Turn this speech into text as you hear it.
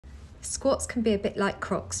Squats can be a bit like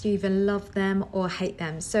crocs. You either love them or hate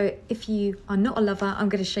them. So if you are not a lover, I'm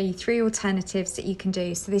going to show you 3 alternatives that you can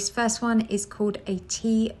do. So this first one is called a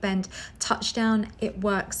T-bend touchdown. It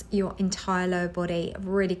works your entire lower body.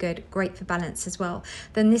 Really good, great for balance as well.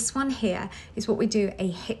 Then this one here is what we do, a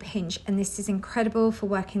hip hinge. And this is incredible for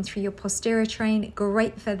working through your posterior train.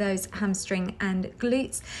 Great for those hamstring and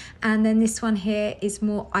glutes. And then this one here is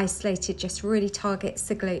more isolated, just really targets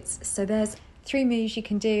the glutes. So there's 3 moves you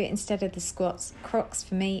can do instead of the squats. Crocs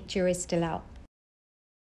for me, jury's still out.